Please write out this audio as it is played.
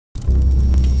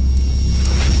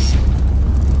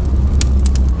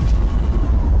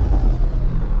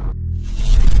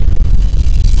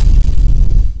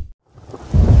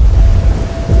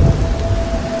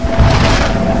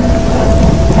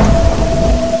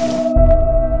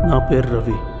నా పేరు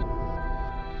రవి.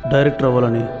 డైరెక్టర్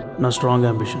అవ్వాలని నా స్ట్రాంగ్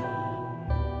అంబిషన్.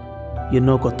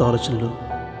 ఎన్నో కొత్త ఆలోచనలు,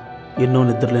 ఎన్నో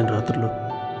నిద్రలేని రాత్రులు,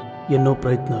 ఎన్నో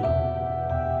ప్రయత్నాలు.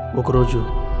 ఒకరోజు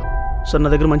సార్, నా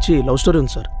దగ్గర మంచి లవ్ స్టోరీ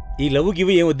ఉంది సార్. ఈ లవ్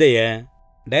గివ్ ఏం వద్దయ్యా,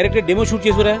 డైరెక్టర్ డెమో షూట్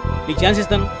చేసుకురా, నీకు ఛాన్స్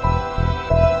ఇస్తాను.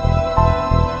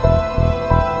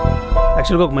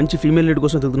 యాక్చువల్గా ఒక మంచి ఫీమేల్ లీడ్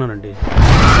కోసం ఎదుగుతున్నానండి.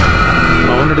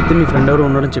 అవును, అడిగితే మీ ఫ్రెండ్ ఎవరో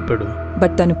ఉన్నాడని చెప్పాడు.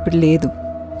 బట్ తను ఇప్పుడు లేదు,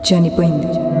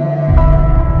 చనిపోయింది.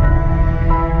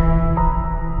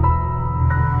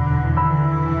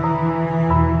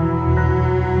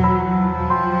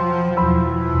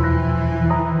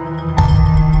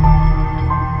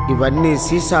 ఇవన్నీ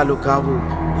సీసాలు కావు,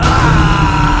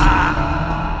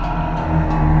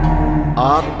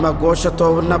 ఆత్మఘోషతో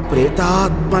ఉన్న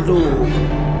ప్రేతాత్మలు.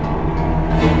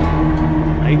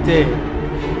 అయితే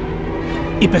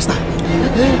ఇప్పేస్తా.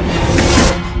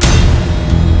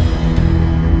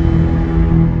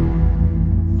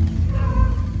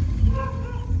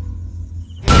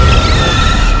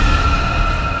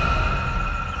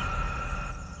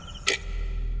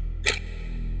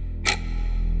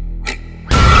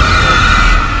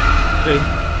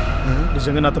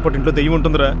 నిజంగా నాతో పాటు ఇంట్లో దెయ్యం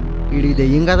ఉంటుందిరా. వీడికి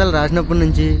దెయ్యం కథలు రాసినప్పటి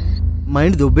నుంచి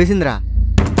మైండ్ దొబ్బేసిందిరా.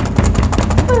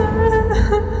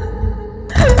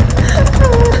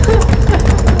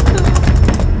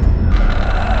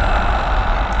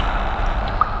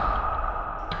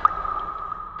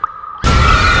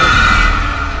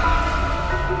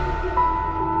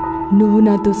 నువ్వు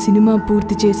నాతో సినిమా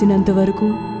పూర్తి చేసినంత వరకు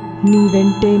నీ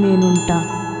వెంటే నేనుంటా.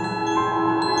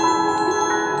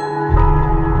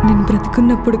 నేను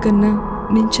బ్రతుకున్నప్పుడు కన్నా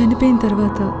నేను చనిపోయిన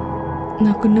తర్వాత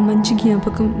నాకున్న మంచి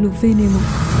జ్ఞాపకం నువ్వేనేమో.